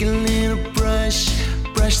 Take a little brush,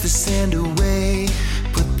 brush the sand away.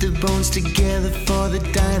 Put the bones together for the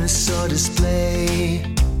dinosaur display.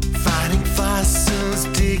 Finding fossils,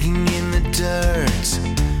 digging in the dirt.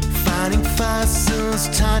 Finding fossils,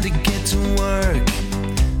 time to get to work.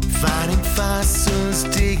 Finding fossils,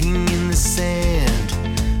 digging in the sand.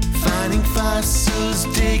 Finding fossils,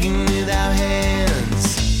 digging with our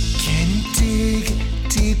hands. Can you dig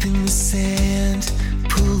deep in the sand?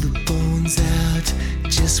 Pull the bones out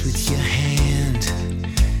just with your hand.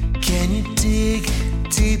 Can you dig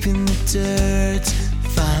deep in the dirt?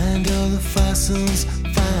 Find all the fossils,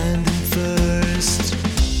 find them first.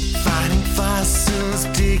 Finding fossils,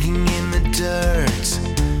 digging in the dirt.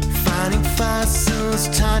 Finding fossils,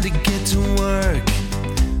 time to get to work.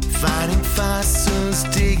 Finding fossils,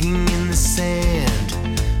 digging in the sand.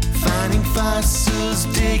 Finding fossils,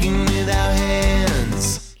 digging with our hands.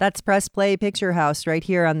 That's Press Play Picture House right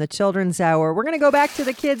here on the Children's Hour. We're going to go back to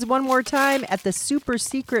the kids one more time at the super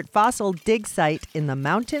secret fossil dig site in the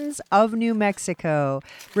mountains of New Mexico.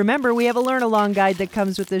 Remember, we have a learn-along guide that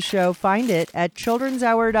comes with the show. Find it at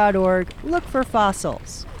childrenshour.org. Look for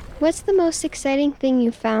fossils. What's the most exciting thing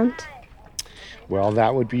you found? Well,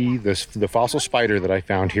 that would be the fossil spider that I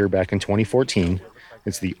found here back in 2014.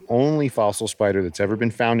 It's the only fossil spider that's ever been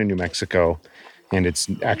found in New Mexico, and it's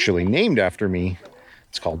actually named after me.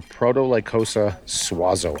 It's called Protolycosa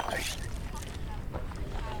swazoi.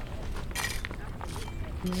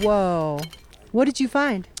 Whoa. What did you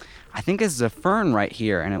find? I think this is a fern right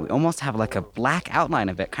here, and it almost have like a black outline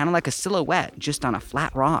of it, kind of like a silhouette just on a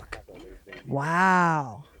flat rock.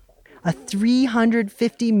 Wow. A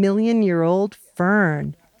 350 million year old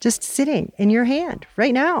fern just sitting in your hand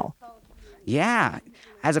right now. Yeah.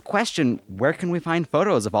 As a question, where can we find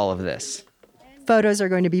photos of all of this? Photos are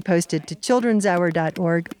going to be posted to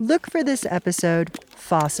childrenshour.org. Look for this episode,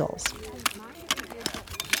 Fossils.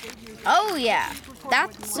 Oh, yeah.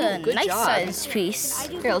 That's a good nice job. sized piece.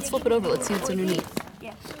 Here, let's flip it over. Let's see what's underneath.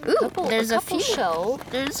 Ooh, there's a few. shells.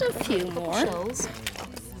 There's a few more. Shells.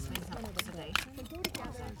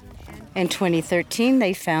 In 2013,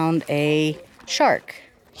 they found a shark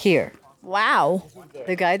here. Wow.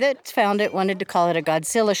 The guy that found it wanted to call it a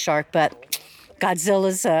Godzilla shark, but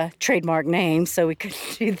Godzilla's a trademark name, so we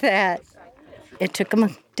couldn't do that. It took him a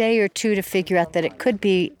day or two to figure out that it could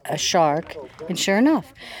be a shark, and sure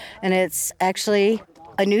enough. And it's actually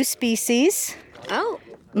a new species. Oh.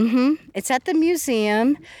 It's at the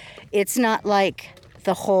museum. It's not like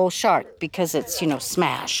the whole shark because it's,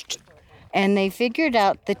 smashed. And they figured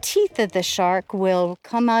out the teeth of the shark will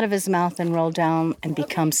come out of his mouth and roll down and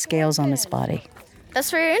become scales on his body. That's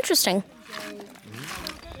very interesting.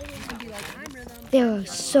 There are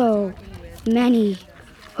so many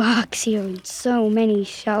rocks here and so many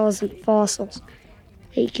shells and fossils.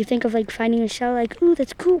 Like, you think of finding a shell ooh,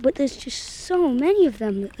 that's cool, but there's just so many of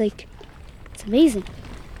them that it's amazing.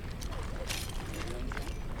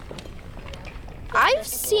 I've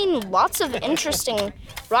seen lots of interesting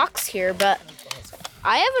rocks here, but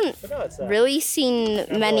I haven't really seen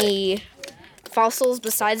many fossils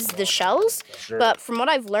besides the shells. But from what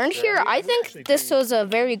I've learned here, I think this was a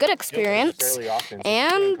very good experience.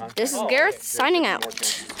 And this is Gareth signing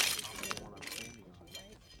out.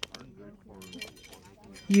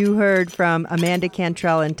 You heard from Amanda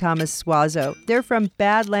Cantrell and Thomas Suazo. They're from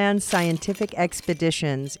Badlands Scientific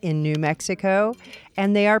Expeditions in New Mexico,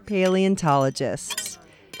 and they are paleontologists.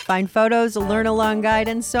 Find photos, a learn-along guide,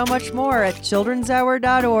 and so much more at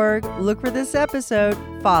childrenshour.org. Look for this episode,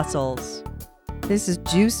 Fossils. This is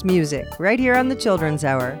Juice Music, right here on the Children's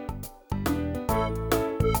Hour.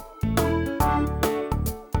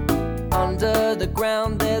 Under the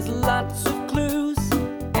ground there's lots of clues,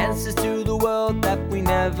 answers to the world that we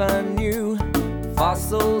never knew.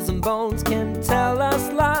 Fossils and bones can tell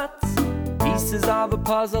us lots. Pieces of a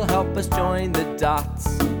puzzle help us join the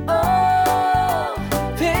dots. Oh,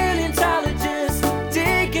 paleontologists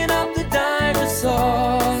digging up the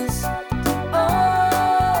dinosaurs.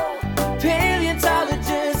 Oh,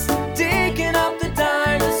 paleontologists digging up the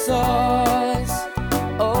dinosaurs.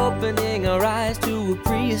 Opening our eyes to a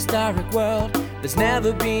prehistoric world that's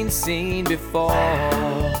never been seen before.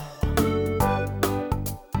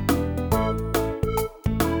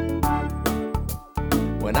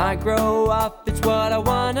 When I grow up, it's what I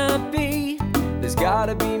wanna be. There's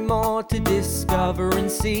gotta be more to discover and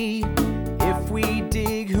see. If we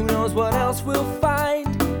dig, who knows what else we'll find.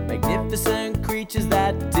 Magnificent creatures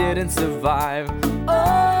that didn't survive.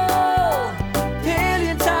 Oh,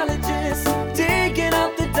 paleontologists digging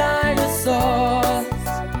up the dinosaurs.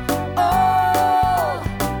 Oh,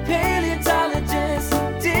 paleontologists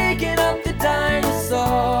digging up the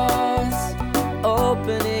dinosaurs.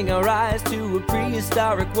 Opening our eyes to a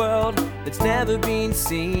prehistoric world that's never been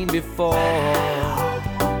seen before.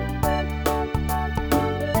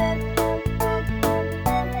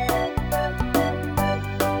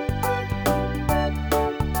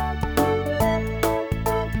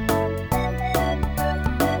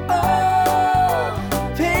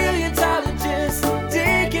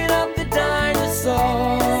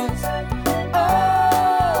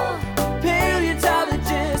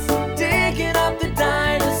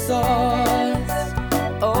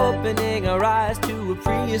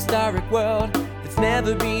 Prehistoric world that's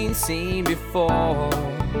never been seen before.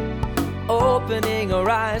 Opening our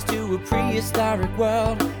eyes to a prehistoric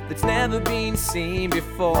world that's never been seen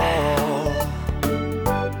before.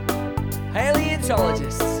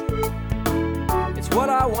 Paleontologists, it's what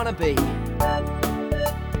I want to be.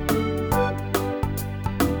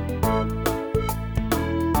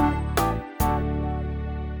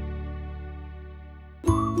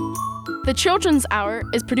 The Children's Hour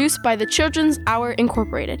is produced by the Children's Hour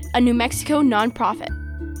Incorporated, a New Mexico nonprofit.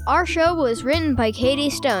 Our show was written by Katie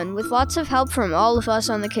Stone with lots of help from all of us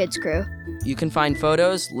on the kids crew. You can find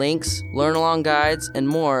photos, links, learn-along guides, and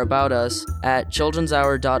more about us at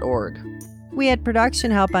childrenshour.org. We had production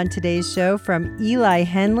help on today's show from Eli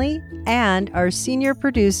Henley and our senior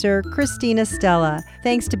producer, Christina Stella.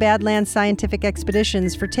 Thanks to Badlands Scientific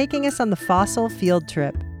Expeditions for taking us on the fossil field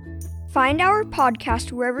trip. Find our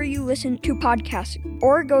podcast wherever you listen to podcasts,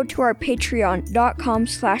 or go to our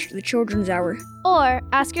patreon.com/The Children's Hour. Or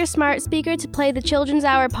ask your smart speaker to play the Children's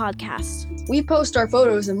Hour podcast. We post our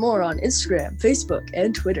photos and more on Instagram, Facebook,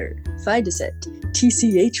 and Twitter. Find us at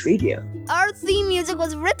TCH Radio. Our theme music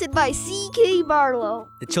was written by C.K. Barlow.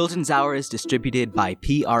 The Children's Hour is distributed by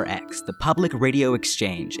PRX, the Public Radio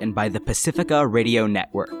Exchange, and by the Pacifica Radio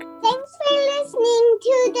Network. Thanks for listening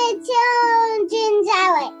to the Children's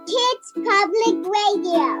Hour, Kids Public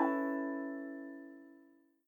Radio.